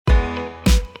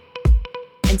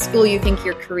In school, you think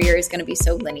your career is going to be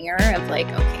so linear of like,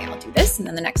 okay, I'll do this, and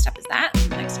then the next step is that,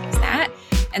 and the next step is that.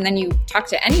 And then you talk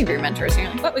to any of your mentors and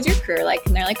you're like, what was your career like?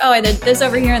 And they're like, oh, I did this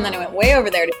over here, and then I went way over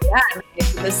there to do that, and I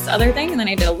did this other thing, and then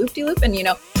I did a loop-de-loop. And,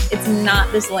 it's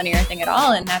not this linear thing at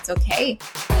all, and that's okay.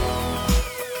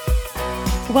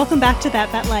 Welcome back to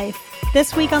That Life.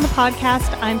 This week on the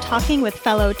podcast, I'm talking with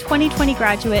fellow 2020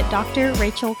 graduate Dr.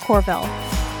 Rachel Courville.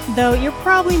 Though you're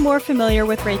probably more familiar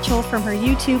with Rachel from her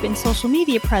YouTube and social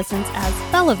media presence as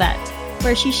Bellavet,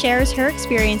 where she shares her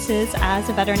experiences as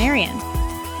a veterinarian.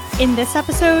 In this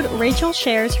episode, Rachel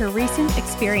shares her recent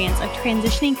experience of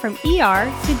transitioning from ER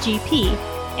to GP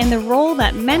and the role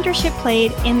that mentorship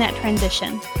played in that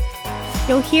transition.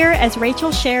 You'll hear as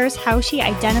Rachel shares how she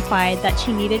identified that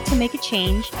she needed to make a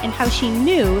change and how she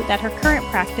knew that her current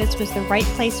practice was the right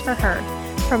place for her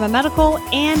from a medical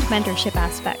and mentorship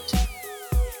aspect.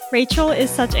 Rachel is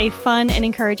such a fun and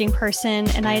encouraging person,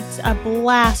 and I had a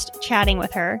blast chatting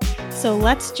with her. So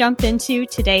let's jump into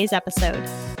today's episode.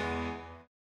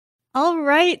 All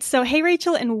right. So, hey,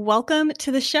 Rachel, and welcome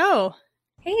to the show.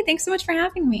 Hey, thanks so much for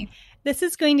having me. This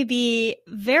is going to be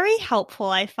very helpful,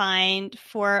 I find,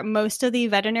 for most of the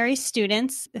veterinary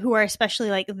students who are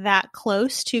especially like that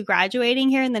close to graduating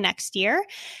here in the next year,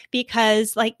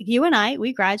 because like you and I,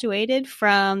 we graduated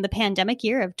from the pandemic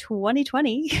year of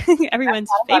 2020, everyone's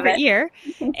favorite year.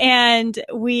 And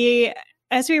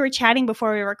as we were chatting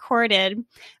before we recorded,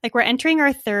 like we're entering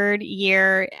our third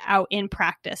year out in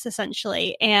practice,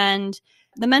 essentially. And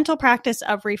the mental practice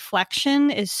of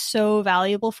reflection is so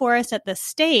valuable for us at this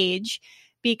stage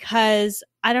because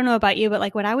I don't know about you, but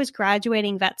like when I was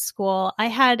graduating vet school, I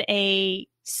had a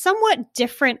somewhat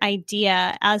different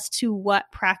idea as to what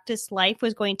practice life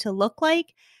was going to look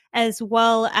like, as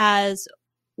well as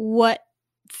what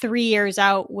 3 years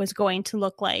out was going to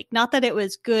look like. Not that it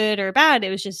was good or bad, it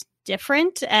was just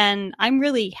different. And I'm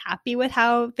really happy with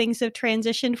how things have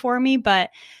transitioned for me.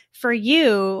 But for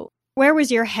you, where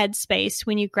was your headspace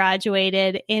when you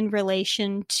graduated in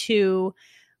relation to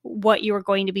what you were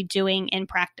going to be doing in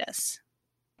practice?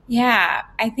 Yeah,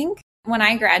 I think when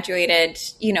I graduated,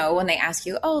 when they ask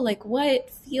you, oh, like what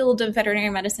field of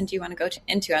veterinary medicine do you want to go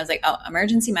into? I was like, oh,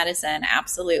 emergency medicine,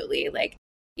 absolutely. Like,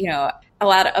 a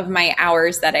lot of my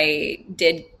hours that I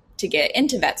did to get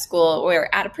into vet school were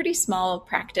at a pretty small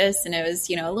practice, and it was,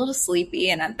 a little sleepy.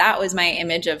 And that was my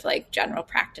image of like general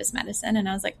practice medicine. And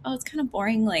I was like, oh, it's kind of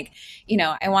boring. Like,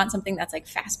 I want something that's like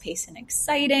fast paced and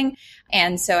exciting.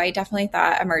 And so I definitely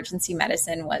thought emergency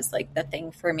medicine was like the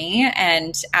thing for me.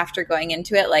 And after going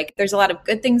into it, like there's a lot of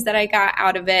good things that I got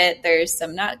out of it. There's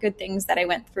some not good things that I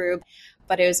went through,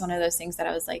 but it was one of those things that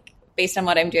I was like, based on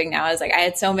what I'm doing now, I was like, I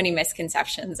had so many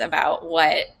misconceptions about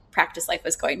what practice life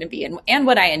was going to be and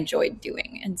what I enjoyed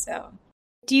doing. And so,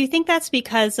 do you think that's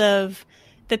because of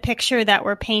the picture that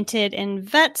were painted in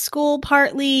vet school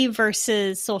partly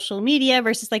versus social media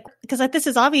versus like, because like this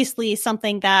is obviously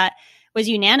something that was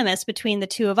unanimous between the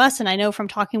two of us. And I know from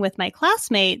talking with my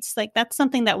classmates, like that's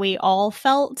something that we all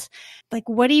felt. Like,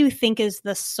 what do you think is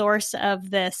the source of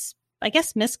this? I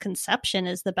guess misconception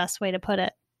is the best way to put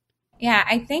it. Yeah,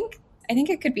 I think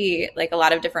it could be like a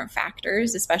lot of different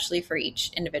factors, especially for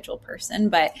each individual person.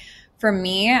 But for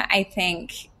me, I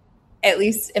think, at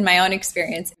least in my own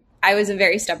experience, I was a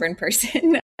very stubborn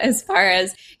person as far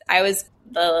as I was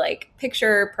the like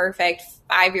picture perfect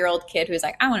 5-year-old kid who was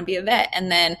like, I want to be a vet.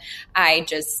 And then I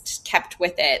just kept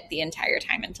with it the entire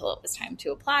time until it was time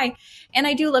to apply. And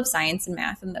I do love science and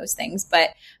math and those things,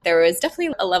 but there was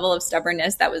definitely a level of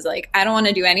stubbornness that was like, I don't want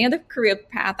to do any other career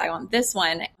path. I want this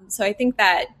one. So I think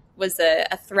that was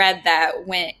a thread that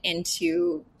went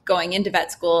into going into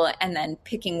vet school and then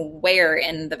picking where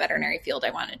in the veterinary field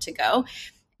I wanted to go.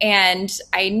 And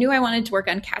I knew I wanted to work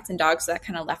on cats and dogs, so that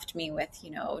kind of left me with,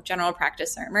 general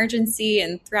practice or emergency.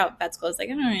 And throughout vet school, I was like,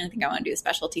 I don't really think I want to do a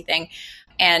specialty thing.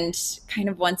 And kind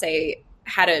of once I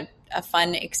had a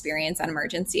fun experience on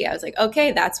emergency, I was like,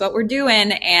 okay, that's what we're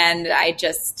doing. And I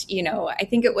just, I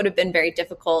think it would have been very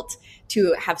difficult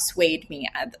to have swayed me,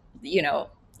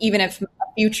 even if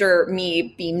future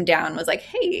me beamed down was like,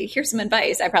 hey, here's some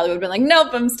advice, I probably would have been like,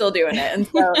 nope, I'm still doing it. And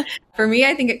so for me,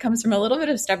 I think it comes from a little bit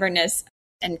of stubbornness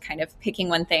and kind of picking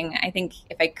one thing. I think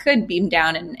if I could beam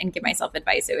down and give myself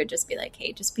advice, it would just be like,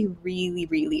 hey, just be really,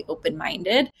 really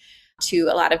open-minded to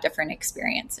a lot of different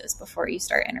experiences before you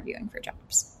start interviewing for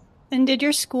jobs. And did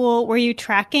your school, were you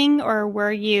tracking or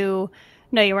were you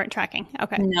No, you weren't tracking.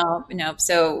 Okay. No, no.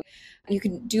 So you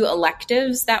could do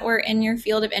electives that were in your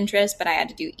field of interest, but I had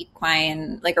to do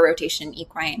equine, like a rotation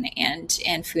equine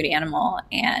and food animal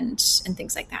and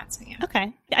things like that. So yeah.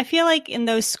 Okay. I feel like in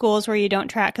those schools where you don't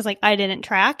track, because like I didn't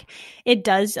track, it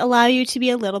does allow you to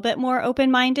be a little bit more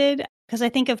open-minded. Because I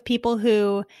think of people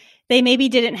who they maybe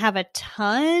didn't have a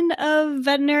ton of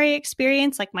veterinary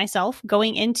experience, like myself,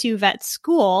 going into vet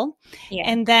school. Yeah.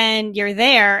 And then you're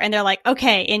there and they're like,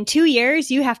 okay, in 2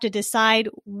 years, you have to decide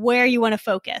where you want to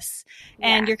focus.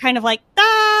 And you're kind of like,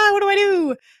 what do I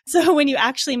do? So when you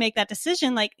actually make that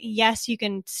decision, like, yes, you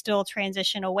can still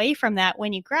transition away from that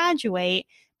when you graduate,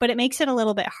 but it makes it a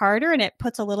little bit harder and it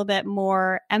puts a little bit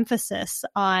more emphasis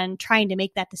on trying to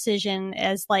make that decision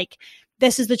as like,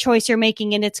 this is the choice you're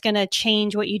making and it's going to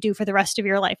change what you do for the rest of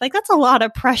your life. Like that's a lot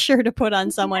of pressure to put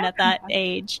on someone at that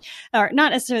age, or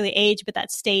not necessarily age, but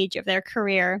that stage of their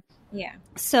career. Yeah.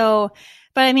 So,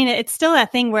 but I mean, it's still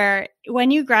that thing where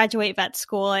when you graduate vet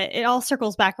school, it all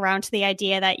circles back around to the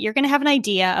idea that you're going to have an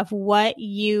idea of what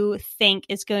you think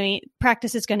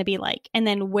practice is going to be like, and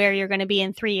then where you're going to be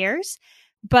in 3 years.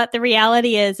 But the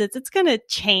reality is it's going to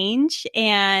change,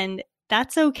 and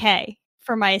that's okay.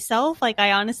 For myself, like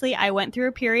I went through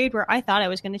a period where I thought I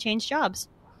was going to change jobs.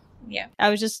 Yeah. I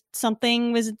was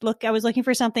looking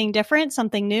for something different,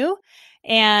 something new.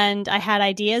 And I had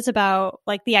ideas about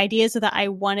like the ideas that I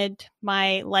wanted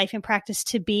my life and practice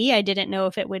to be. I didn't know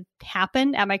if it would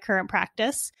happen at my current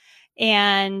practice.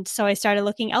 And so I started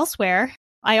looking elsewhere.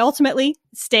 I ultimately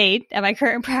stayed at my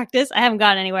current practice. I haven't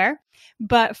gone anywhere.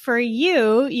 But for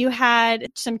you, you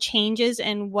had some changes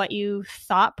in what you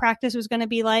thought practice was going to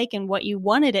be like and what you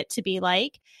wanted it to be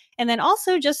like. And then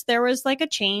also just there was like a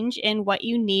change in what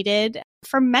you needed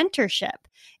for mentorship.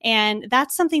 And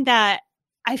that's something that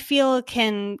I feel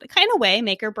can kind of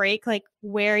make or break like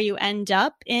where you end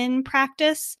up in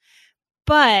practice.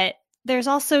 But there's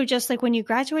also just like when you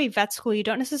graduate vet school, you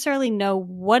don't necessarily know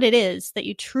what it is that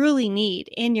you truly need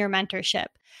in your mentorship.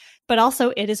 But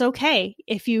also it is okay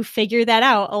if you figure that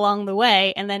out along the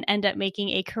way and then end up making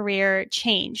a career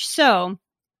change. So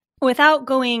without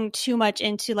going too much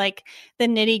into like the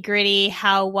nitty gritty,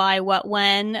 how, why, what,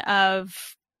 when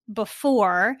of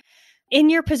before, in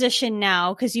your position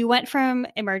now, because you went from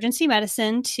emergency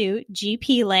medicine to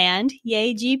GP land,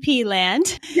 yay, GP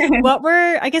land.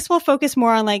 I guess we'll focus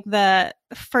more on like the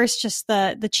first, just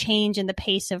the change in the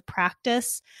pace of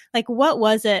practice. Like what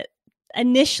was it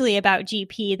initially about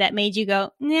GP that made you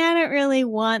go, nah, I don't really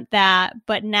want that,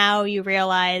 but now you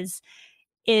realize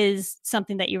is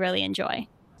something that you really enjoy?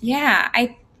 Yeah,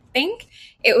 I think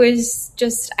it was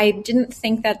just, I didn't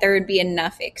think that there would be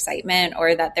enough excitement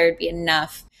or that there would be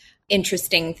enough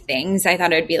interesting things. I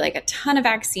thought it would be like a ton of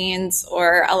vaccines,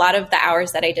 or a lot of the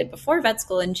hours that I did before vet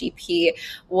school and GP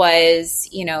was,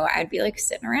 I'd be like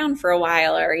sitting around for a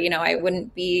while, or, I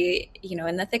wouldn't be,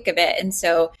 in the thick of it.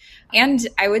 And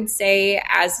I would say,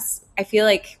 as I feel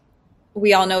like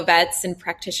we all know vets and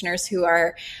practitioners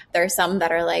there are some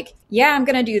that are like, yeah, I'm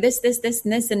going to do this, this, this,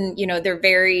 and this. And, they're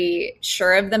very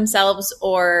sure of themselves,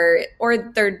 or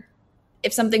they're,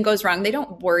 if something goes wrong, they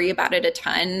don't worry about it a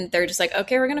ton. They're just like,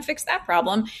 okay, we're going to fix that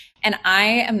problem. And I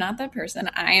am not that person.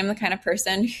 I am the kind of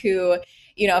person who,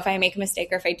 if I make a mistake,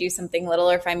 or if I do something little,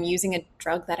 or if I'm using a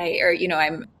drug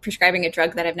I'm prescribing a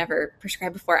drug that I've never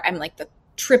prescribed before, I'm like the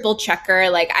triple checker.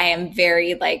 Like I am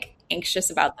very like anxious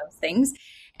about those things.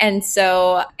 And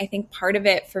so I think part of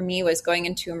it for me was going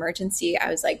into emergency.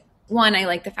 I was like, one, I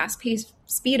like the fast paced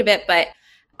speed of it, but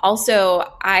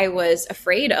also I was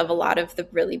afraid of a lot of the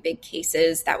really big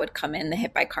cases that would come in, the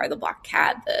hit by car, the black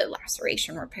cat, the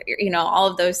laceration repair, all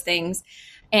of those things.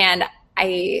 And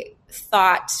I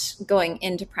thought going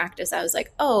into practice, I was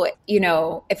like,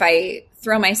 if I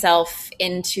throw myself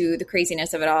into the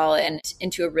craziness of it all and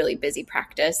into a really busy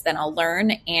practice, then I'll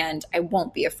learn and I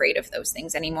won't be afraid of those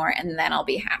things anymore. And then I'll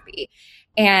be happy.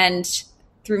 And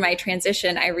through my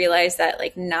transition, I realized that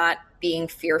like not being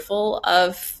fearful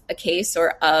of a case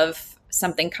or of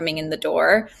something coming in the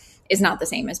door is not the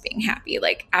same as being happy.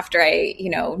 Like after I,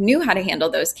 knew how to handle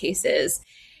those cases,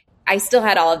 I still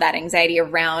had all of that anxiety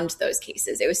around those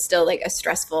cases. It was still like a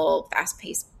stressful,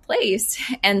 fast-paced place.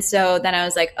 And so then I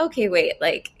was like, okay, wait,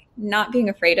 like not being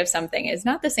afraid of something is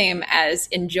not the same as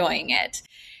enjoying it.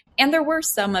 And there were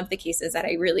some of the cases that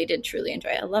I really did truly enjoy.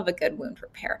 I love a good wound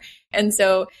repair. And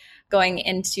so going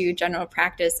into general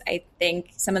practice, I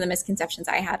think some of the misconceptions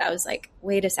I had, I was like,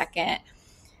 wait a second,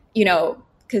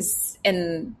 because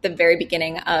in the very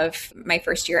beginning of my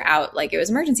first year out, like it was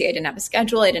emergency. I didn't have a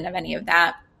schedule. I didn't have any of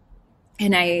that.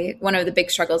 And one of the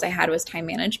big struggles I had was time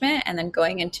management. And then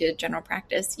going into general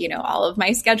practice, all of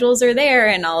my schedules are there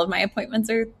and all of my appointments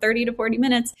are 30 to 40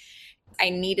 minutes. I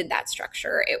needed that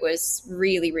structure. It was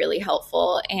really, really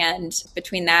helpful. And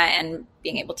between that and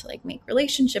being able to make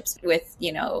relationships with,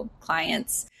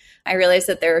 clients, I realized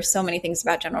that there are so many things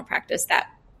about general practice that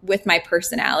with my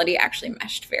personality actually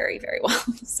meshed very, very well.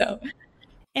 So.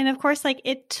 And of course,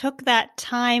 it took that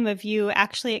time of you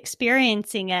actually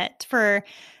experiencing it for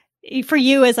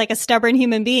you as a stubborn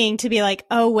human being to be like,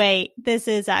 oh, wait, this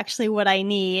is actually what I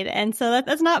need. And so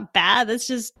that's not bad. That's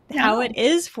just how it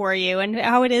is for you and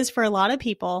how it is for a lot of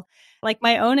people.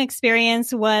 My own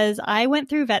experience was I went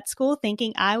through vet school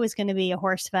thinking I was going to be a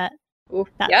horse vet.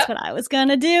 That's what I was going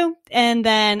to do. And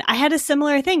then I had a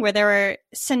similar thing where there were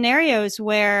scenarios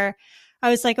where I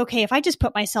was like, okay, if I just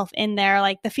put myself in there,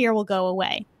 the fear will go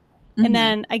away. Mm-hmm. And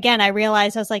then again, I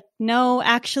realized I was like, no,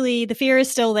 actually the fear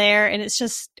is still there and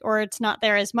it's not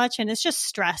there as much. And it's just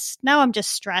stress. Now I'm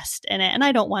just stressed in it and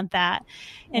I don't want that.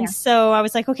 Yeah. And so I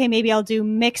was like, okay, maybe I'll do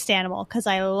mixed animal because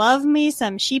I love me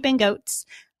some sheep and goats,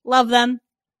 love them.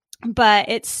 But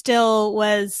it still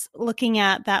was looking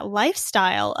at that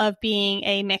lifestyle of being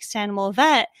a mixed animal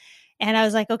vet. And I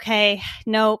was like, okay,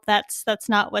 nope, that's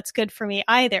not what's good for me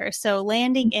either. So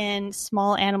landing in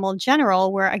small animal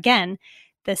general, where again,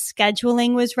 the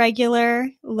scheduling was regular,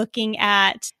 looking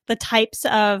at the types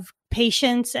of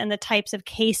patients and the types of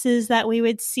cases that we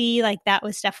would see, that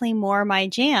was definitely more my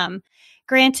jam.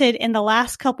 Granted, in the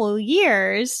last couple of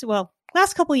years,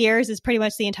 last couple of years is pretty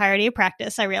much the entirety of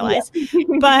practice, I realize. Yeah.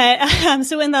 But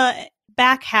so in the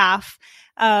back half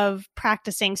of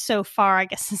practicing so far, I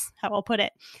guess is how I'll put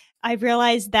it, I've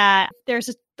realized that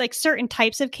there's certain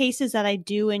types of cases that I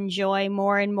do enjoy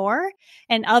more and more,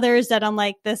 and others that I'm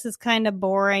like, this is kind of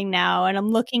boring now, and I'm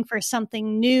looking for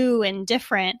something new and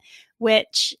different,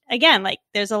 which again,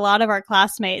 there's a lot of our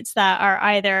classmates that are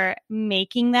either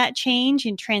making that change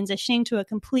and transitioning to a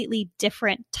completely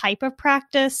different type of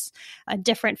practice, a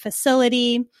different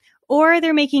facility, or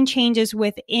they're making changes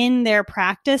within their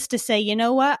practice to say, you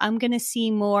know what, I'm going to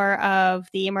see more of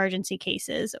the emergency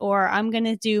cases, or I'm going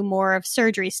to do more of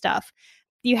surgery stuff.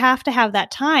 You have to have that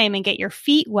time and get your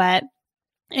feet wet,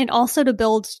 and also to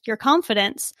build your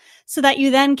confidence so that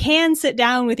you then can sit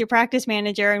down with your practice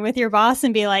manager and with your boss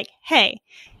and be like, hey,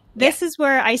 this is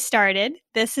where I started.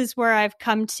 This is where I've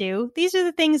come to. These are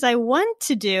the things I want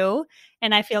to do,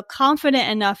 and I feel confident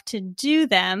enough to do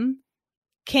them.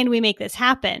 Can we make this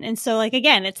happen? And so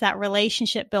again, it's that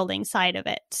relationship building side of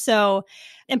it. So,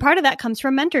 and part of that comes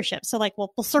from mentorship. So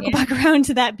we'll circle back around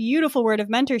to that beautiful word of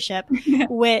mentorship,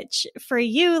 which for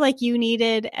you, you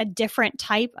needed a different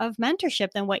type of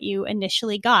mentorship than what you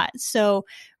initially got. So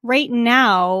right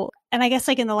now, and I guess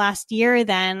in the last year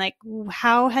then,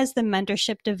 how has the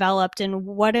mentorship developed and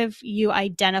what have you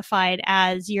identified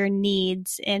as your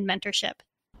needs in mentorship?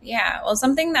 Yeah, well,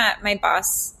 something that my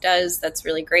boss does that's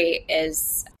really great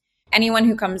is anyone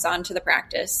who comes onto the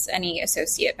practice, any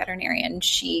associate veterinarian,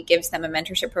 she gives them a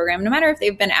mentorship program, no matter if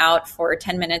they've been out for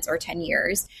 10 minutes or 10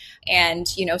 years. And,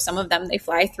 some of them they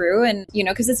fly through and,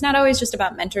 because it's not always just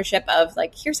about mentorship of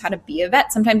here's how to be a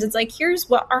vet. Sometimes it's here's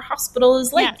what our hospital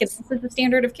is like. Yes. This is the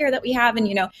standard of care that we have. And,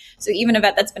 so even a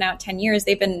vet that's been out 10 years,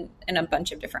 they've been in a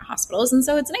bunch of different hospitals. And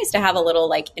so it's nice to have a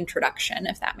little introduction,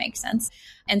 if that makes sense.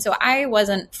 And so I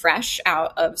wasn't fresh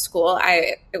out of school.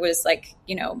 It was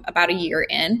about a year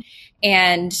in,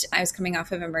 and I was coming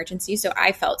off of emergency. So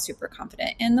I felt super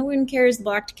confident in the wound cares, the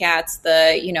blocked cats,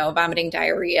 the, vomiting,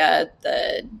 diarrhea,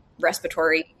 the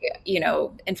respiratory,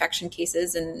 infection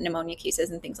cases and pneumonia cases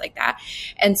and things like that.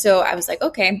 And so I was like,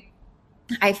 okay,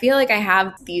 I feel like I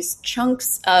have these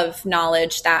chunks of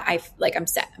knowledge that I'm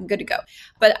set, I'm good to go.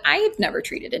 But I've never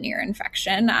treated an ear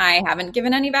infection. I haven't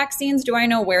given any vaccines. Do I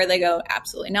know where they go?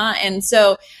 Absolutely not. And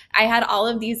so I had all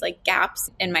of these gaps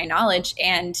in my knowledge.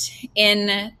 And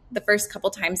in the first couple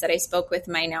times that I spoke with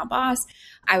my now boss,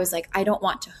 I was like, I don't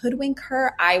want to hoodwink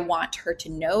her. I want her to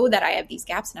know that I have these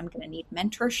gaps and I'm going to need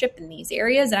mentorship in these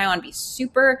areas. And I want to be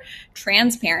super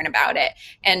transparent about it.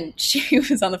 And she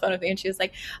was on the phone with me and she was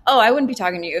like, oh, I wouldn't be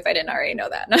talking to you if I didn't already know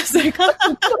that. And I was like,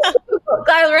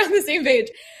 glad we're on the same page.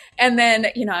 And then,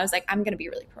 I was like, I'm going to be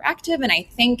really proactive. And I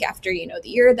think after, the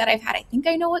year that I've had, I think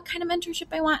I know what kind of mentorship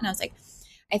I want. And I was like,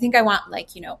 I think I want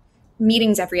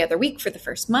meetings every other week for the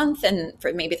first month and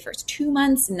for maybe the first 2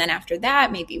 months. And then after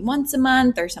that, maybe once a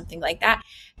month or something like that.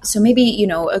 So maybe,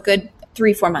 a good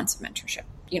 3-4 months of mentorship,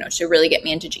 to really get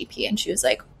me into GP. And she was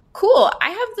like, cool. I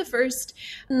have the first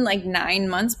 9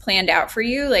 months planned out for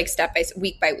you, step by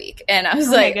week by week. And I was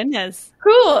like, my goodness,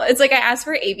 cool. It's I asked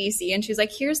for ABC and she was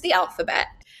like, here's the alphabet.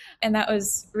 And that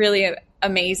was really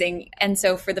amazing. And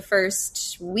so for the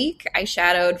first week, I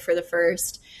shadowed. For the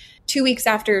first 2 weeks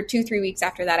after, 3 weeks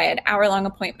after that, I had hour-long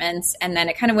appointments. And then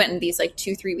it kind of went in these like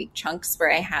 2-3 week chunks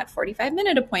where I had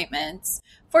 45-minute appointments,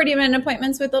 40-minute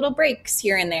appointments with little breaks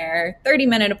here and there,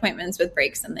 30-minute appointments with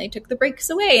breaks, and they took the breaks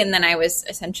away. And then I was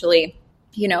essentially,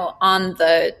 on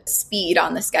the speed,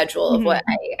 on the schedule of what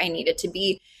I needed to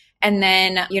be. And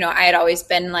then, I had always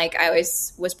been like, I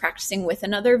always was practicing with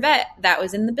another vet that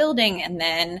was in the building. And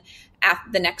then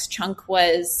the next chunk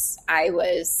was I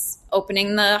was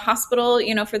opening the hospital,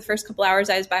 for the first couple hours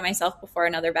I was by myself before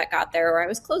another vet got there, or I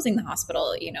was closing the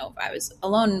hospital, I was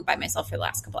alone by myself for the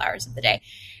last couple hours of the day.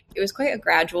 It was quite a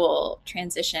gradual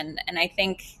transition. And I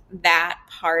think that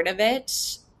part of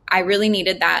it, I really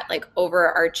needed that like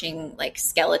overarching like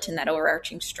skeleton, that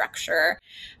overarching structure.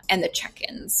 And the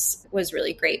check-ins was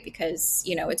really great because,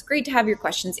 it's great to have your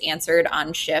questions answered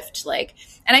on shift.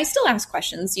 And I still ask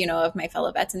questions, of my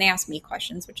fellow vets, and they ask me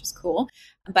questions, which is cool.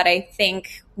 But I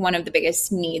think one of the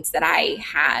biggest needs that I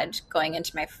had going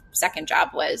into my second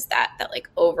job was that like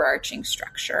overarching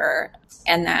structure,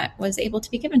 and that was able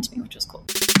to be given to me, which was cool.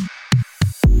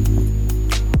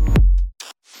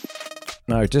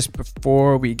 Now, just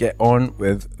before we get on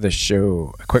with the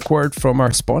show, a quick word from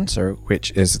our sponsor,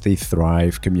 which is the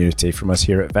Thrive community from us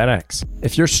here at VetX.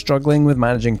 If you're struggling with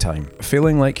managing time,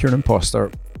 feeling like you're an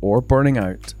imposter, or burning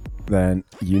out, then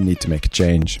you need to make a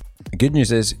change. The good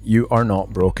news is you are not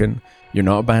broken. You're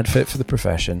not a bad fit for the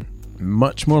profession.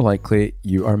 Much more likely,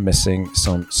 you are missing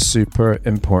some super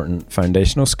important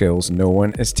foundational skills no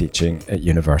one is teaching at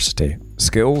university.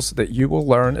 Skills that you will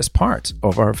learn as part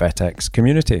of our VetX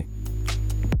community.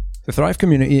 The Thrive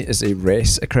community is a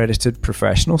RACE-accredited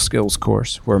professional skills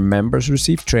course where members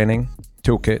receive training,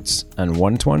 toolkits, and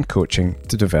one-to-one coaching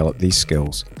to develop these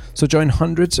skills. So join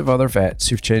hundreds of other vets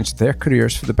who've changed their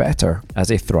careers for the better as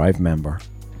a Thrive member.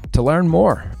 To learn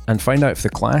more and find out if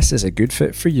the class is a good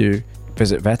fit for you,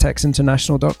 visit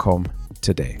vetxinternational.com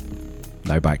today.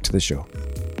 Now back to the show.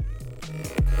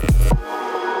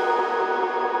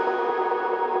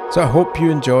 So I hope you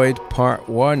enjoyed part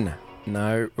 1.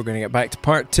 Now we're going to get back to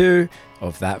part 2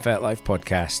 of That Vet Life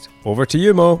podcast. Over to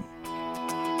you, Mo.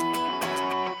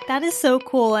 That is so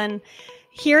cool. And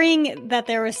hearing that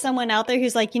there was someone out there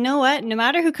who's like, you know what, no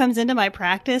matter who comes into my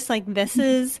practice, like this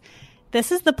is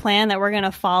the plan that we're going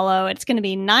to follow. It's going to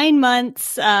be 9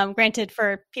 months. Granted,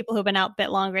 for people who've been out a bit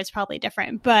longer, it's probably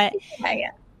different. But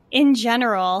in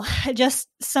general, just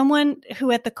someone who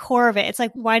at the core of it, it's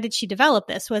like, why did she develop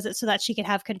this? Was it so that she could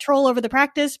have control over the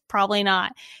practice? Probably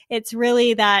not. It's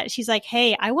really that she's like,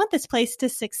 hey, I want this place to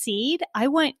succeed. I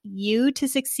want you to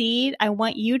succeed. I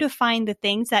want you to find the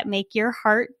things that make your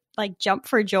heart like jump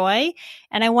for joy.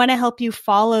 And I want to help you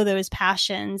follow those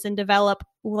passions and develop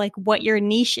like what your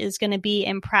niche is going to be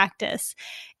in practice.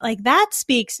 Like that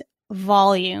speaks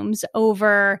volumes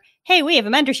over, hey, we have a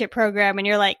mentorship program, and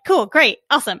you're like, cool, great,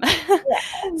 awesome.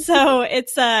 Yeah. So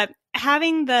it's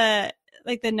having the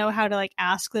know-how to like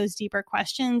ask those deeper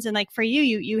questions. And like for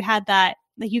you had that,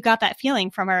 like you got that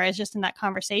feeling from her as just in that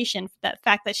conversation, that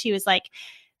fact that she was like,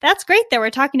 that's great that we're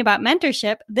talking about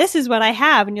mentorship. This is what I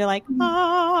have. And you're like,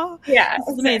 oh, yeah, this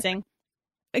is amazing.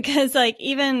 Because like,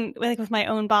 even like with my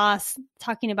own boss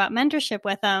talking about mentorship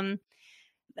with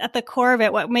at the core of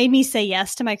it, what made me say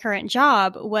yes to my current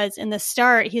job was in the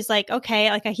start, he's like,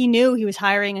 okay, like he knew he was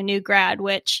hiring a new grad,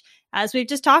 which as we've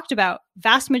just talked about,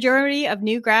 vast majority of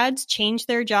new grads change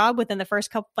their job within the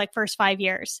first 5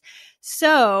 years.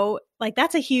 So like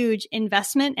that's a huge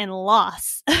investment and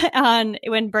loss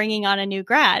when bringing on a new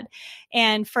grad.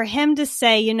 And for him to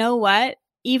say, you know what,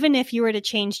 even if you were to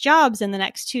change jobs in the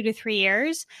next 2 to 3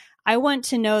 years, I want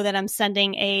to know that I'm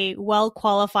sending a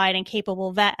well-qualified and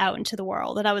capable vet out into the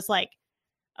world. And I was like,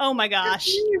 oh my gosh,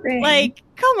 like,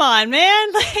 come on,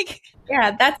 man. Like,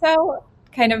 yeah, that's how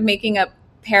kind of making a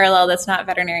parallel that's not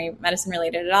veterinary medicine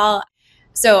related at all.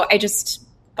 So I just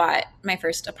bought my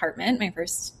first apartment, my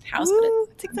first house. Ooh,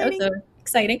 it's exciting. So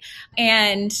exciting.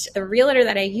 And the realtor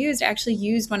that I actually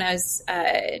used when I was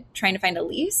trying to find a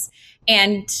lease.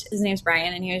 And his name's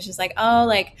Brian. And he was just like, oh,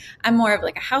 like, I'm more of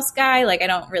like a house guy. Like, I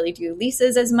don't really do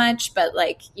leases as much, but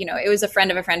like, it was a friend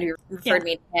of a friend who referred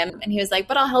me to him. And he was like,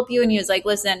 but I'll help you. And he was like,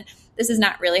 listen, this is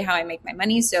not really how I make my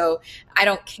money. So I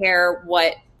don't care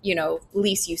what,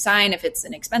 lease you sign, if it's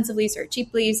an expensive lease or a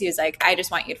cheap lease. He was like, I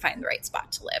just want you to find the right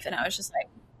spot to live. And I was just like,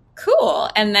 cool.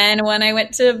 And then when I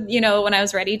went to, when I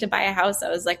was ready to buy a house, I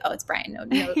was like, oh, it's Brian.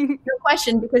 No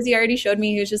question, because he already showed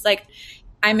me. He was just like,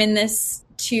 I'm in this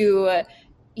to,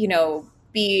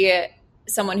 be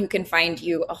someone who can find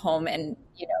you a home and,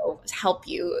 help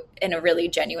you in a really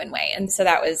genuine way. And so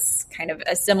that was kind of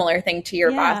a similar thing to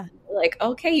your boss. like,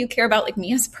 okay, you care about like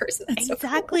me as a person. That's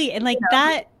exactly. So cool. And like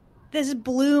that, this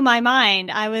blew my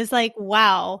mind. I was like,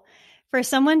 wow, for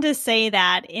someone to say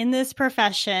that in this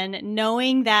profession,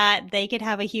 knowing that they could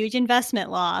have a huge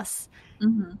investment loss,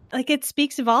 like it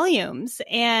speaks volumes.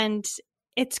 And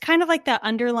it's kind of like the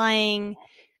underlying,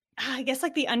 I guess,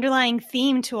 like the underlying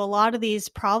theme to a lot of these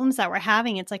problems that we're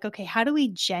having. It's like, okay, how do we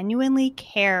genuinely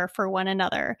care for one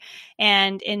another?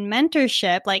 And in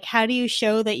mentorship, like, how do you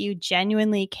show that you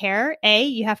genuinely care?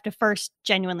 You have to first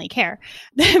genuinely care,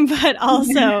 but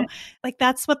also like,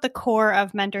 that's what the core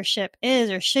of mentorship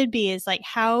is, or should be, is like,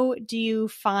 how do you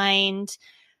find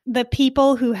the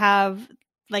people who have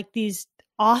like these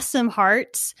awesome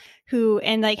hearts who,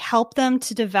 and like help them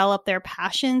to develop their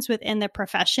passions within the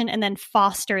profession and then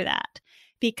foster that.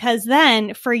 Because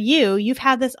then for you, you've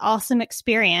had this awesome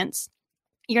experience.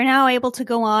 You're now able to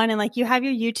go on and like you have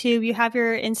your YouTube, you have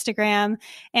your Instagram,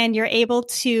 and you're able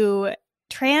to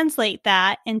translate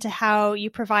that into how you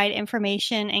provide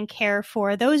information and care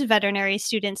for those veterinary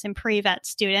students and pre-vet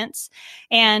students.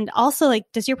 And also, like,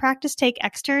 does your practice take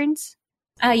externs?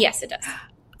 Yes, it does.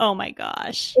 Oh my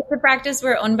gosh. It's a practice.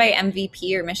 We're owned by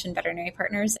MVP, or Mission Veterinary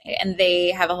Partners, and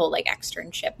they have a whole like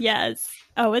externship. Yes.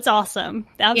 Oh, it's awesome.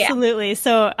 Absolutely. Yeah.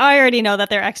 So I already know that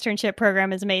their externship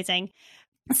program is amazing.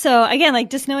 So again,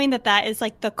 like just knowing that that is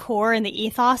like the core and the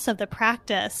ethos of the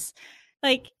practice,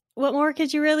 like what more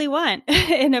could you really want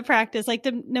in a practice? Like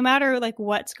no matter like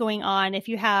what's going on, if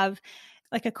you have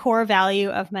like a core value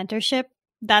of mentorship,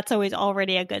 that's always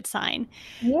already a good sign.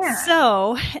 Yeah.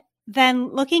 So then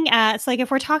looking at, so like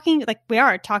if we're talking, like we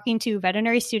are talking to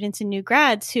veterinary students and new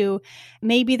grads who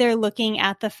maybe they're looking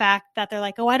at the fact that they're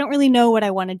like, oh, I don't really know what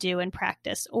I want to do in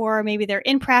practice. Or maybe they're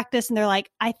in practice and they're like,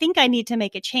 I think I need to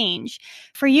make a change.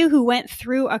 For you who went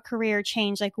through a career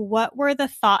change, like what were the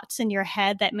thoughts in your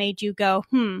head that made you go,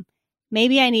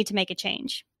 maybe I need to make a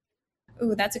change?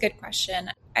 Ooh, that's a good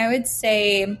question. I would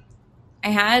say I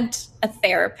had a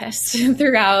therapist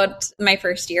throughout my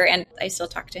first year, and I still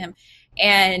talk to him.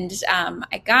 And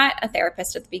I got a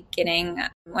therapist at the beginning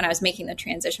when I was making the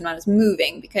transition, when I was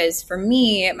moving, because for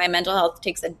me, my mental health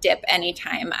takes a dip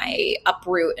anytime I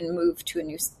uproot and move to a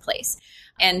new place.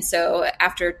 And so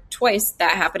after twice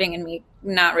that happening and me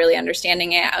not really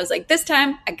understanding it, I was like, this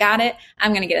time I got it.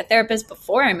 I'm going to get a therapist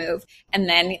before I move. And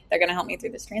then they're going to help me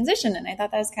through this transition. And I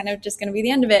thought that was kind of just going to be the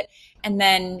end of it. And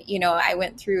then, I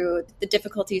went through the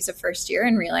difficulties of first year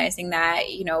and realizing that,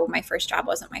 my first job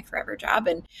wasn't my forever job.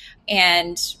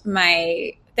 And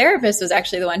my therapist was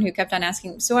actually the one who kept on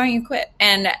asking, so why don't you quit?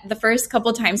 And the first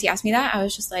couple of times he asked me that, I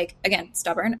was just like, again,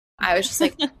 stubborn. I was just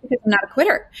like, because I'm not a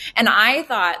quitter. And I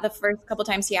thought the first couple of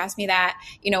times he asked me that,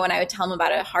 when I would tell him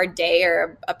about a hard day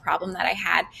or a problem that I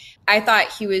had, I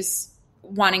thought he was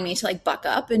wanting me to like buck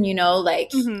up and,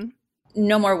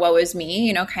 no more woe is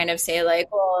me, kind of say like,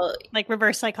 well, like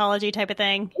reverse psychology type of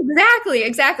thing.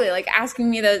 Exactly. Like asking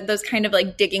me those kind of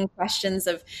like digging questions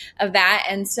of that.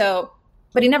 And so,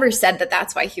 but he never said that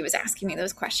that's why he was asking me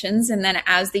those questions. And then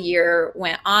as the year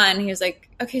went on, he was like,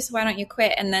 okay, so why don't you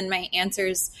quit? And then my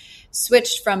answers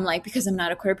switched from like, because I'm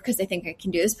not a quitter, because I think I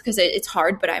can do this, because it's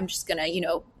hard, but I'm just going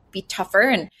to, be tougher.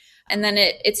 And then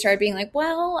it started being like,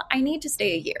 well, I need to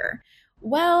stay a year.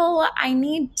 Well, I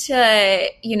need to,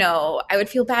 I would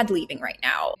feel bad leaving right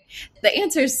now. The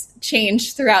answers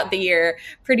changed throughout the year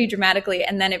pretty dramatically.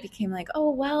 And then it became like,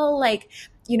 oh, well, like,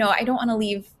 I don't want to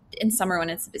leave in summer when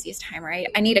it's the busiest time, right?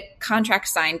 I need a contract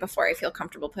signed before I feel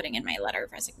comfortable putting in my letter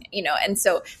of resignation, And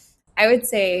so I would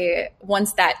say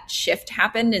once that shift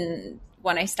happened and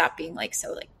when I stopped being like,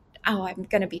 so like, oh, I'm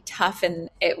going to be tough. And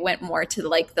it went more to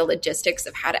like the logistics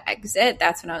of how to exit.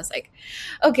 That's when I was like,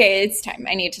 okay, it's time.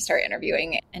 I need to start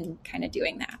interviewing and kind of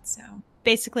doing that. So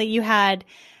basically you had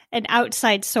an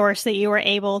outside source that you were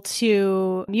able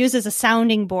to use as a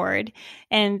sounding board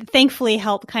and thankfully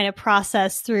help kind of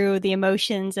process through the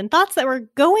emotions and thoughts that were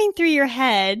going through your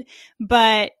head,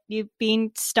 but you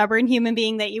being stubborn human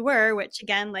being that you were, which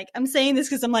again, like I'm saying this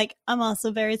because I'm like, I'm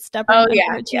also very stubborn.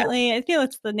 Unfortunately. Yeah. I feel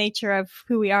it's the nature of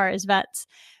who we are as vets.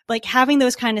 Like having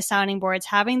those kind of sounding boards,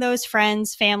 having those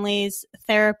friends, families,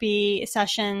 therapy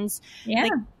sessions,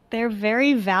 like they're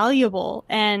very valuable,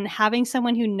 and having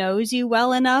someone who knows you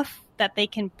well enough that they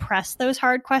can press those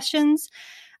hard questions,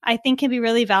 I think can be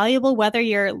really valuable, whether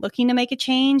you're looking to make a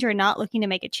change or not looking to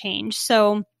make a change.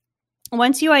 So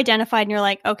once you identified and you're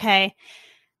like, okay,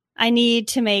 I need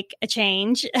to make a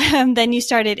change, then you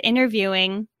started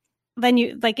interviewing. Then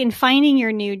you like in finding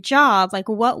your new job, like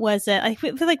what was it? I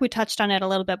feel like we touched on it a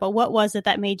little bit, but what was it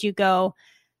that made you go,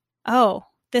 oh,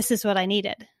 this is what I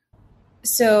needed?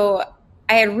 So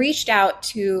I had reached out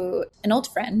to an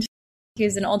old friend He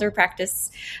was an older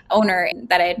practice owner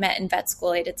that I had met in vet school.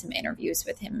 I did some interviews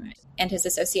with him and his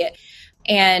associate,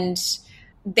 and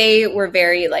they were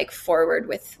very like forward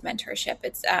with mentorship.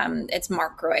 It's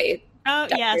Mark Roy. Oh,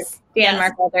 yes. Dan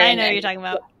Mark Elder. I know who you're talking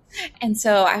about. And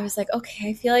so I was like, okay,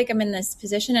 I feel like I'm in this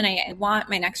position and I want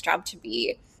my next job to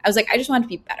be, I was like, I just want it to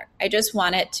be better. I just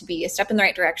want it to be a step in the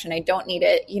right direction. I don't need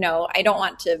it. I don't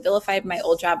want to vilify my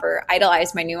old job or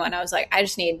idolize my new one. I was like, I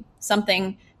just need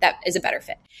something that is a better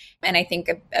fit. And I think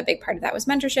a big part of that was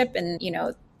mentorship. And,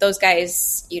 those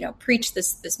guys, preach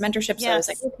this mentorship. So I was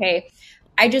like, okay,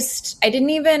 I didn't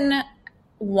even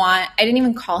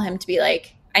call him to be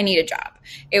like, I need a job.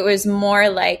 It was more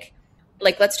like,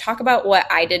 let's talk about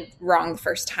what I did wrong the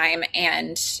first time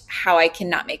and how I can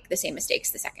not make the same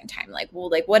mistakes the second time.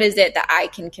 What is it that I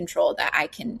can control, that I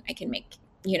can make,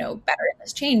 better in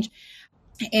this change?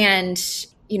 And,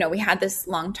 we had this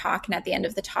long talk, and at the end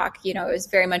of the talk, it was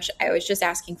very much, I was just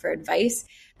asking for advice.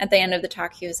 At the end of the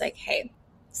talk, he was like, hey,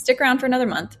 stick around for another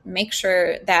month, make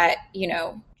sure that,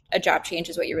 a job change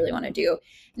is what you really want to do.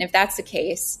 And if that's the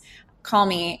case, call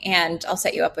me and I'll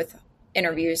set you up with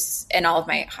interviews in all of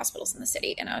my hospitals in the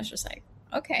city. And I was just like,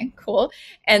 okay, cool.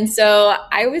 And so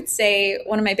I would say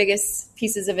one of my biggest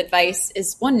pieces of advice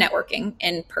is networking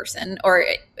in person, or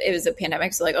it was a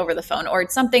pandemic, so like over the phone, or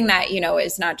it's something that,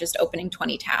 is not just opening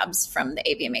 20 tabs from the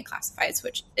AVMA classifieds,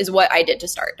 which is what I did to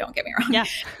start. Don't get me wrong. Yeah.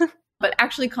 But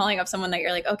actually calling up someone that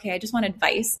you're like, okay, I just want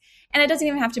advice. And it doesn't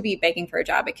even have to be begging for a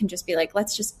job. It can just be like,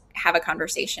 let's just have a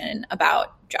conversation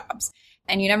about jobs.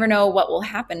 And you never know what will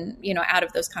happen, out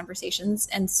of those conversations.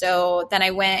 And so then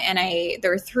I went and there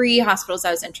were 3 hospitals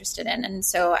I was interested in. And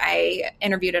so I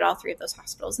interviewed at all 3 of those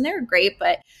hospitals, and they were great,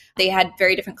 but they had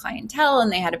very different clientele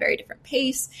and they had a very different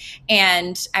pace.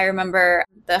 And I remember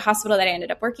the hospital that I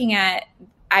ended up working at,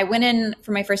 I went in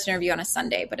for my first interview on a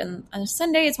Sunday, but on a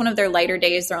Sunday, it's one of their lighter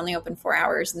days. They're only open 4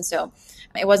 hours. And so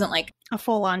it wasn't like a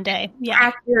full on day. Yeah.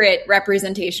 Accurate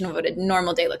representation of what a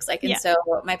normal day looks like. And so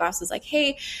my boss was like,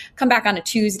 hey, come back on a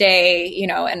Tuesday,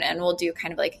 and we'll do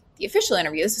kind of like the official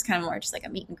interview. This was kind of more just like a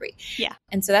meet and greet. Yeah.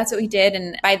 And so that's what we did.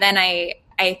 And by then I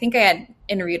think I had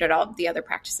interviewed at all of the other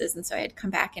practices. And so I had come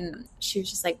back and she was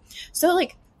just like, so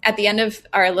like, at the end of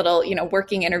our little,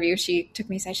 working interview, she took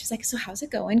me aside. She's like, so how's it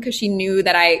going? Because she knew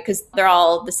that because they're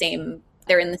all the same.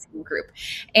 They're in the same group.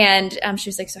 And she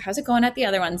was like, so how's it going at the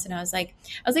other ones? And I was like,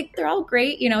 they're all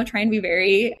great, trying to be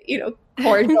very,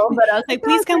 cordial. But I was like,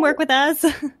 please come work with us.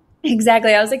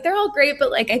 Exactly. I was like, they're all great, but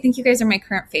like, I think you guys are my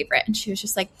current favorite. And she was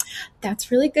just like,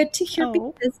 that's really good to hear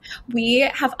because we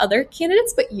have other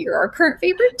candidates, but you're our current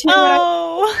favorite too.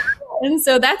 And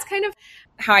so that's kind of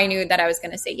how I knew that I was going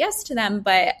to say yes to them.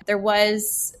 But there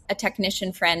was a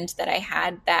technician friend that I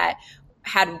had that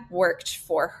had worked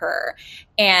for her.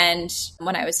 And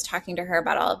when I was talking to her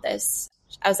about all of this,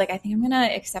 I was like, I think I'm going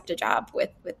to accept a job with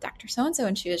Dr. So-and-so.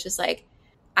 And she was just like,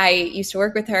 I used to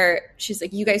work with her. She's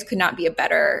like, you guys could not be a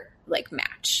better like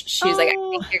match. She was like, I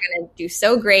think you're going to do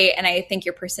so great. And I think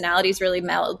your personalities really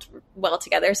meld well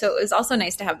together. So it was also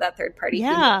nice to have that third party.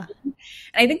 Yeah. And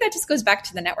I think that just goes back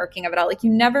to the networking of it all. Like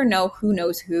you never know who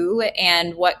knows who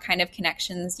and what kind of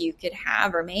connections you could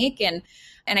have or make. And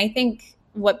I think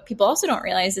what people also don't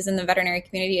realize is in the veterinary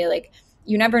community, like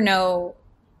you never know.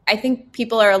 I think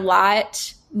people are a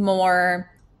lot more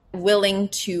willing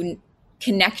to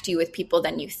connect you with people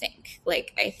than you think.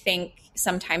 Like, I think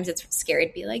sometimes it's scary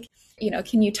to be like,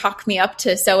 can you talk me up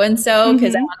to so-and-so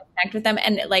because I want to connect with them.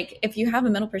 And like, if you have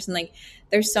a middle person, like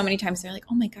there's so many times they're like,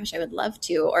 oh my gosh, I would love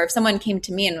to. Or if someone came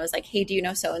to me and was like, hey, do you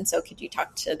know so-and-so? Could you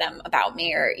talk to them about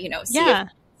me? Or, see if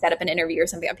set up an interview or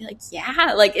something. I'd be like,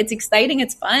 yeah, like it's exciting.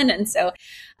 It's fun. And so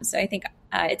I think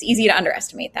it's easy to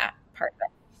underestimate that part of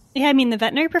it. Yeah. I mean, the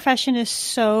veterinary profession is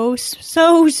so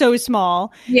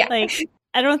small. Yeah. Like,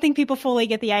 I don't think people fully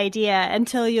get the idea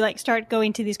until you like start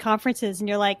going to these conferences and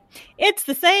you're like, it's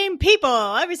the same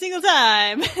people every single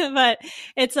time. But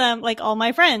it's like all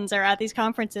my friends are at these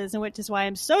conferences, and which is why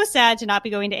I'm so sad to not be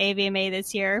going to AVMA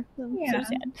this year. I'm so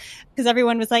sad because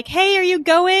everyone was like, hey, are you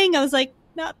going? I was like,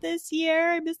 not this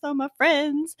year. I miss all my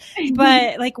friends.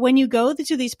 But like when you go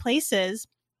to these places,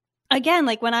 again,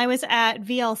 like when I was at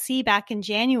VLC back in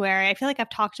January, I feel like I've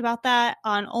talked about that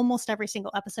on almost every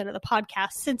single episode of the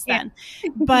podcast since then.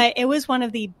 But it was one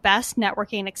of the best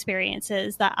networking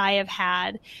experiences that I have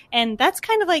had. And that's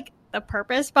kind of like the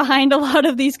purpose behind a lot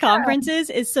of these conferences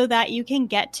is so that you can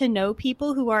get to know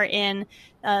people who are in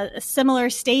similar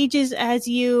stages as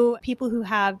you, people who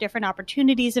have different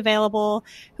opportunities available,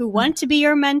 who want to be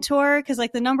your mentor. Because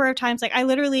like the number of times, like I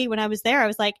literally, when I was there, I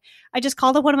was like, I just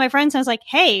called up one of my friends and I was like,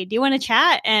 hey, do you want to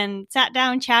chat? And sat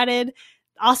down, chatted.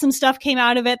 awesome stuff came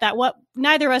out of it that what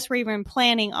neither of us were even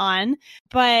planning on.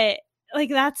 But like,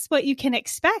 that's what you can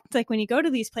expect, like when you go to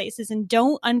these places, and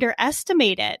don't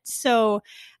underestimate it. So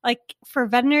like for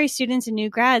veterinary students and new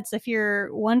grads, if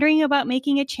you're wondering about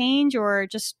making a change or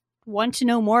just want to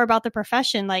know more about the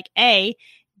profession, like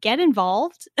get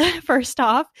involved first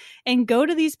off, and go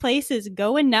to these places,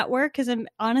 go and network. Because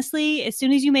honestly, as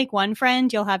soon as you make one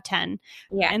friend, you'll have 10.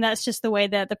 Yeah. And that's just the way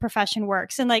that the profession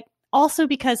works. And like, also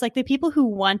because like the people who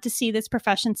want to see this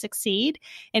profession succeed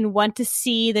and want to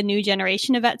see the new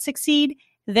generation of vets succeed,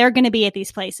 they're going to be at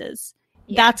these places.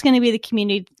 Yeah. That's going to be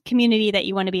the community that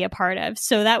you want to be a part of.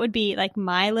 So that would be like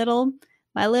my little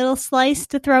slice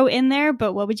to throw in there.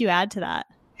 But what would you add to that?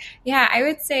 Yeah, I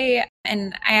would say,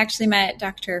 and I actually met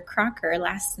Dr. Crocker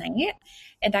last night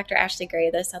and Dr. Ashley Gray,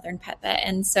 the Southern Pet Vet.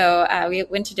 And so we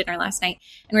went to dinner last night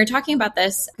and we were talking about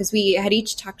this because we had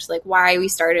each talked like why we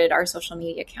started our social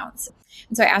media accounts.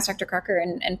 And so I asked Dr. Crocker,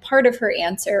 and part of her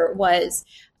answer was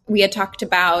we had talked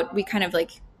about, we kind of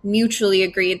like mutually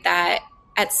agreed that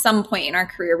at some point in our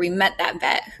career, we met that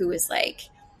vet who was like,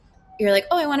 you're like,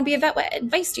 oh, I want to be a vet. What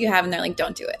advice do you have? And they're like,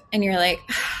 don't do it. And you're like,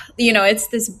 it's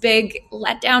this big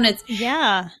letdown.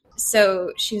 Yeah.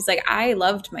 So she was like, I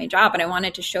loved my job and I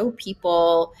wanted to show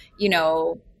people,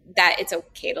 that it's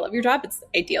okay to love your job. It's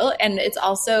ideal. And it's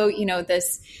also,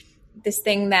 this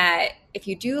thing that if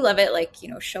you do love it, like,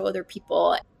 show other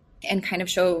people and kind of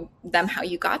show them how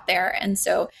you got there. And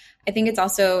so I think it's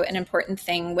also an important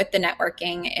thing with the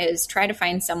networking is try to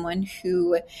find someone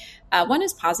who, one,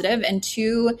 is positive, and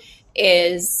two,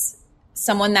 is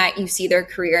someone that you see their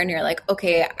career and you're like,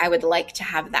 okay, I would like to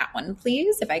have that one,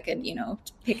 please. If I could,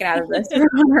 pick it out of this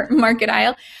market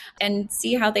aisle and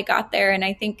see how they got there. And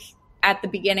I think at the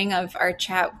beginning of our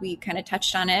chat, we kind of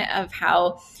touched on it of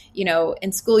how,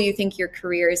 in school, you think your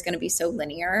career is going to be so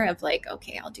linear of like,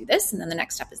 okay, I'll do this. And then the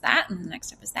next step is that. And the next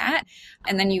step is that.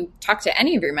 And then you talk to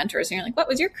any of your mentors and you're like, what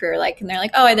was your career like? And they're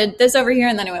like, oh, I did this over here.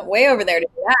 And then I went way over there to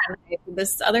do that. And I did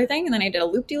this other thing. And then I did a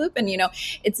loop-de-loop. And,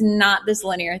 it's not this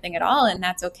linear thing at all. And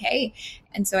that's okay.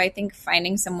 And so I think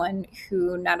finding someone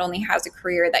who not only has a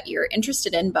career that you're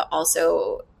interested in, but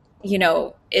also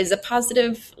is a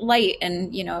positive light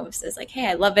and, says like, hey,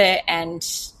 I love it. And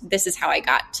this is how I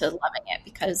got to loving it,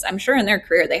 because I'm sure in their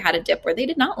career, they had a dip where they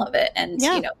did not love it. And,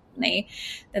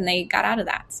 then they got out of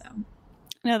that. So.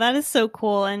 No, that is so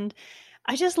cool. And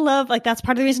I just love, like, that's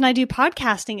part of the reason I do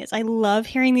podcasting is I love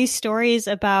hearing these stories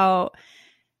about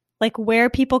like where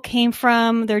people came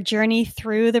from, their journey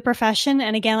through the profession.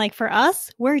 And again, like for us,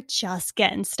 we're just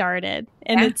getting started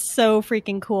and it's so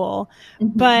freaking cool.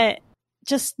 Mm-hmm. But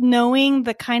just knowing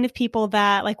the kind of people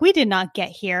that like we did not get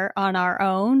here on our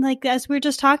own, like as we were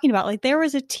just talking about, like there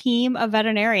was a team of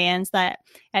veterinarians that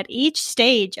at each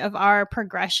stage of our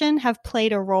progression have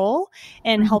played a role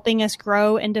in helping us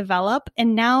grow and develop.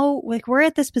 And now like we're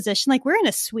at this position, like we're in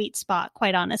a sweet spot,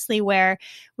 quite honestly, where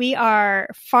we are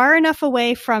far enough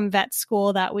away from vet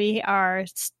school that we are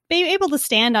able to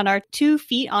stand on our 2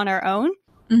 feet on our own.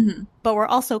 Mm-hmm. But we're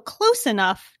also close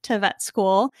enough to vet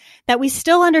school that we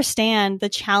still understand the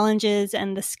challenges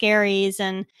and the scaries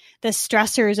and the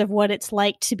stressors of what it's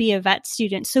like to be a vet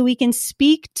student. So we can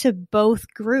speak to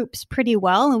both groups pretty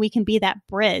well and we can be that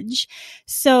bridge.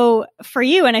 So for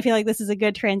you, and I feel like this is a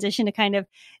good transition to kind of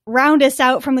round us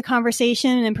out from the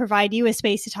conversation and provide you a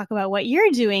space to talk about what you're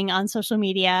doing on social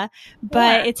media.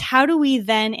 But it's how do we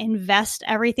then invest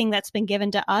everything that's been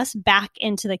given to us back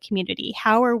into the community?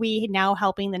 How are we now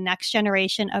helping the next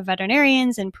generation of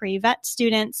veterinarians and pre-vet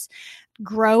students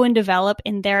grow and develop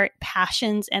in their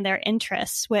passions and their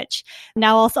interests, which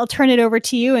now I'll turn it over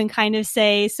to you and kind of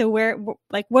say, so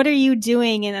what are you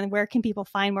doing and then where can people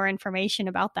find more information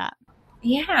about that?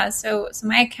 Yeah, so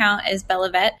my account is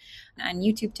BellaVet on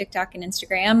YouTube, TikTok, and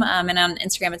Instagram. And on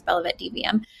Instagram, it's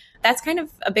BellaVetDVM. That's kind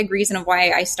of a big reason of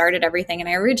why I started everything. And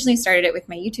I originally started it with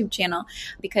my YouTube channel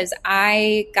because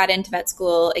I got into vet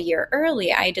school a year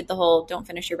early. I did the whole don't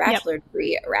finish your bachelor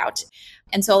degree route.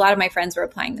 And so a lot of my friends were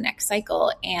applying the next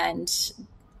cycle. And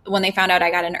when they found out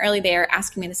I got in early, they were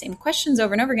asking me the same questions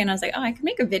over and over again. I was like, oh, I could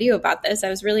make a video about this. I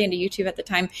was really into YouTube at the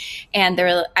time. And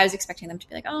I was expecting them to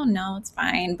be like, oh, no, it's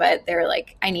fine. But they were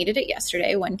like, I needed it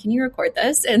yesterday. When can you record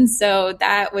this? And so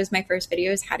that was my first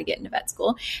video, is how to get into vet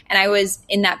school. And I was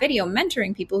in that video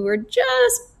mentoring people who were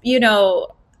just,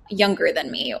 younger than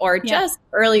me or just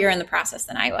earlier in the process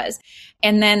than I was.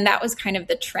 And then that was kind of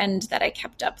the trend that I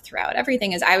kept up throughout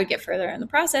everything, is I would get further in the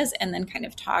process and then kind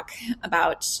of talk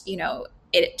about,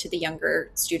 it to the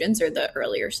younger students or the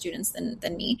earlier students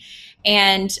than me.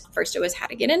 And first it was how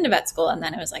to get into vet school. And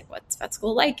then it was like, what's vet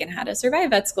school like and how to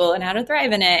survive vet school and how to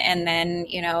thrive in it. And then,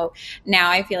 now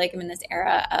I feel like I'm in this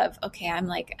era of, okay, I'm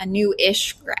like a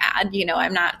new-ish grad,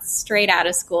 I'm not straight out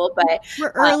of school, but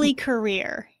we're early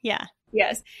career. Yeah.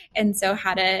 Yes. And so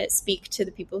how to speak to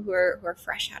the people who are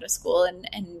fresh out of school and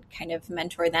kind of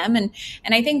mentor them. And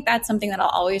I think that's something that I'll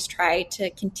always try to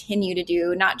continue to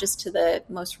do, not just to the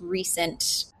most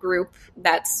recent group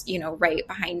that's, right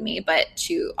behind me, but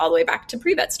to all the way back to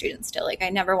pre-vet students still. Like I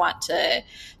never want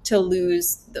to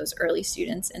lose those early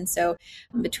students. And so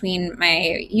between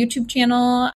my YouTube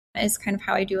channel is kind of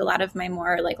how I do a lot of my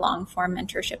more like long form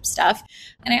mentorship stuff.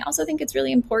 And I also think it's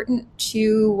really important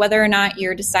to, whether or not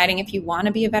you're deciding if you want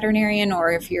to be a veterinarian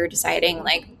or if you're deciding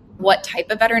like what type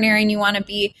of veterinarian you want to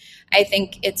be, I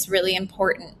think it's really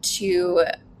important to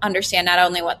understand not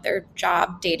only what their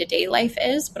job day-to-day life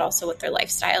is, but also what their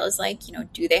lifestyle is like.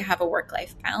 Do they have a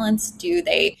work-life balance? Do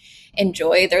they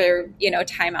enjoy their,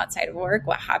 time outside of work?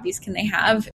 What hobbies can they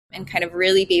have? And kind of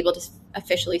really be able to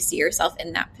officially see yourself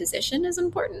in that position is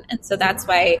important. And so that's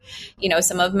why,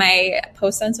 some of my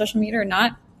posts on social media are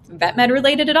not vet med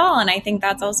related at all. And I think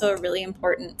that's also a really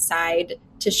important side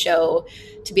to show,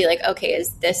 to be like, okay, is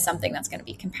this something that's going to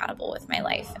be compatible with my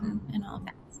life and all of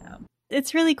that? So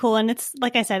it's really cool. And it's,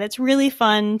 like I said, it's really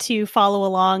fun to follow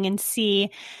along and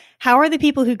see how are the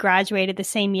people who graduated the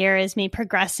same year as me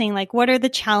progressing? Like, what are the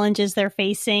challenges they're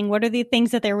facing? What are the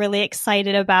things that they're really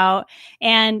excited about?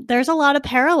 And there's a lot of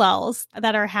parallels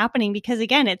that are happening because,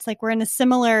 again, it's like we're in a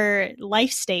similar life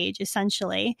stage,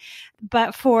 essentially.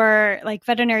 But for like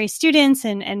veterinary students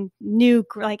and new,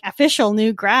 like official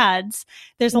new grads,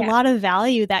 there's a lot of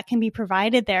value that can be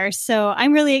provided there. So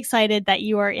I'm really excited that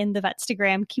you are in the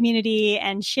Vetstagram community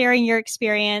and sharing your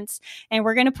experience. And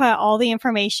we're going to put all the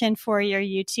information for your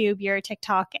YouTube, your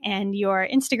TikTok, and your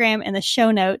Instagram in the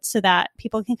show notes so that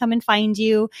people can come and find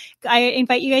you. I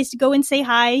invite you guys to go and say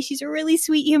hi. She's a really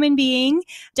sweet human being.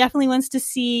 Definitely wants to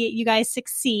see you guys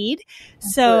succeed.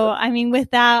 So, I mean,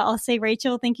 with that, I'll say,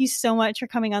 Rachel, thank you so much for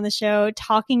coming on the show,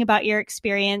 talking about your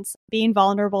experience, being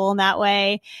vulnerable in that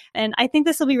way. And I think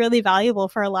this will be really valuable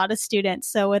for a lot of students.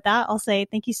 So with that, I'll say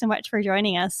thank you so much for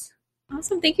joining us.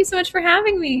 Awesome. Thank you so much for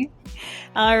having me.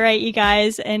 All right, you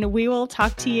guys, and we will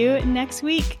talk to you next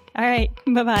week. All right.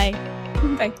 Bye-bye.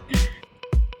 Bye.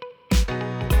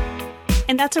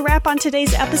 And that's a wrap on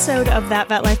today's episode of That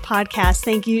Vet Life podcast.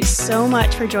 Thank you so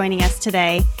much for joining us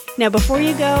today. Now, before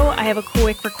you go, I have a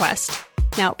quick request.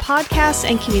 Now, podcasts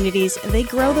and communities, they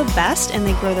grow the best and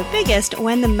they grow the biggest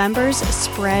when the members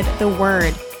spread the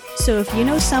word. So if you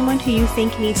know someone who you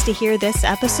think needs to hear this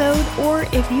episode, or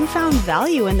if you found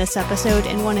value in this episode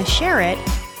and want to share it,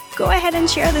 go ahead and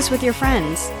share this with your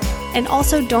friends. And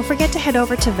also, don't forget to head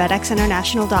over to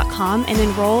vetxinternational.com and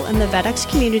enroll in the VetX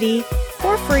community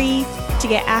for free to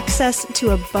get access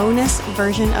to a bonus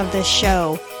version of this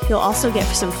show. You'll also get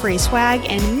some free swag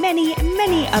and many,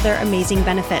 many other amazing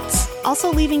benefits.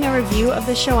 Also, leaving a review of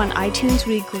the show on iTunes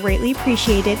would be greatly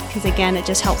appreciated because, again, it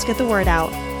just helps get the word out.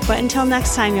 But until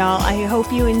next time, y'all, I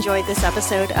hope you enjoyed this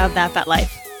episode of That Vet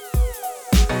Life.